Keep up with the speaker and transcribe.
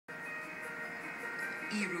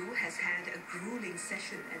Yiru has had a grueling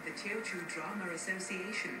session at the Teochew Drama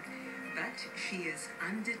Association, but she is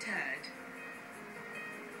undeterred.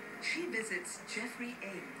 She visits Jeffrey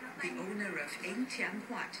Eng, the owner of Eng Tiang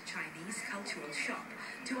Huat Chinese cultural shop,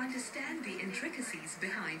 to understand the intricacies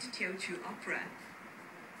behind Teochew opera.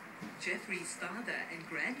 Jeffrey's father and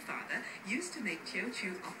grandfather used to make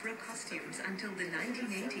Teochew opera costumes until the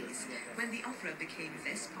 1980s, when the opera became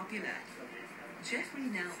less popular. Jeffrey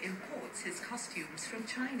now imports his costumes from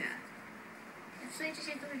China. 所以这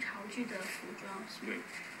些都是潮剧的服装，是吗？对。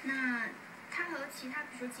那它和其他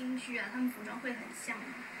比如说京剧啊，他们服装会很像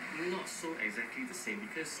吗？ Not so exactly the same,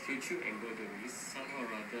 because Teochew embroideries somehow or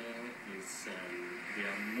other is they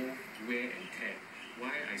are more wear and tear.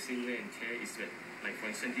 Why I say wear and tear is that, like for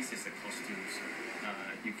instance, this is a costume.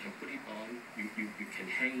 You can put it on, you can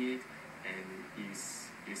hang it, and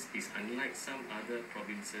is unlike some other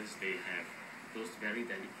provinces. They have those very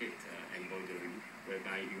delicate embroidery,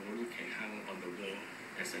 whereby you only can hang on the wall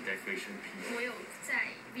as a decoration piece. 我有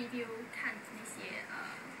在 video 看那些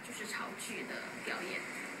就是潮剧的表演。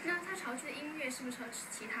那它潮剧的音乐是不是和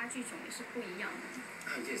其他剧种也是不一样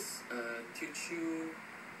的？Yes, Teochew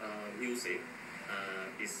music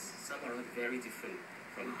is somehow very different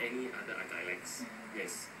from any other dialects.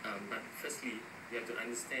 Yes, but firstly, you have to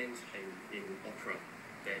understand in opera,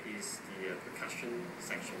 there is the percussion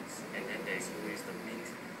sections, and then there is always the wind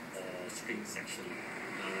or string section.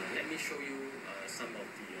 Let me show you some of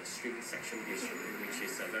the string section instrument, which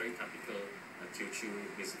is a very typical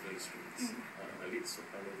Teochew musical instruments. A lead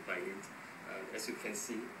soprano violin. As you can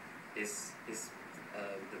see,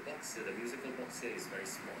 the box, the musical box here is very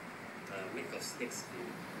small, made of snake skin,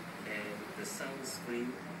 and the sound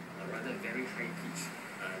scream rather very high pitch,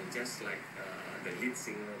 just like the lead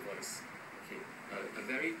singer voice. Okay, a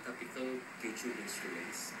very typical Teochew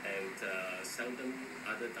instruments, and seldom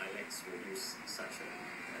other dialects will use such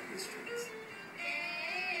instruments.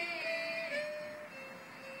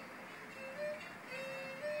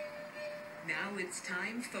 Now it's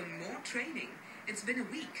time for more training. It's been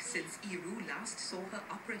a week since Yiru last saw her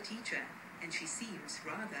opera teacher, and she seems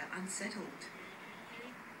rather unsettled.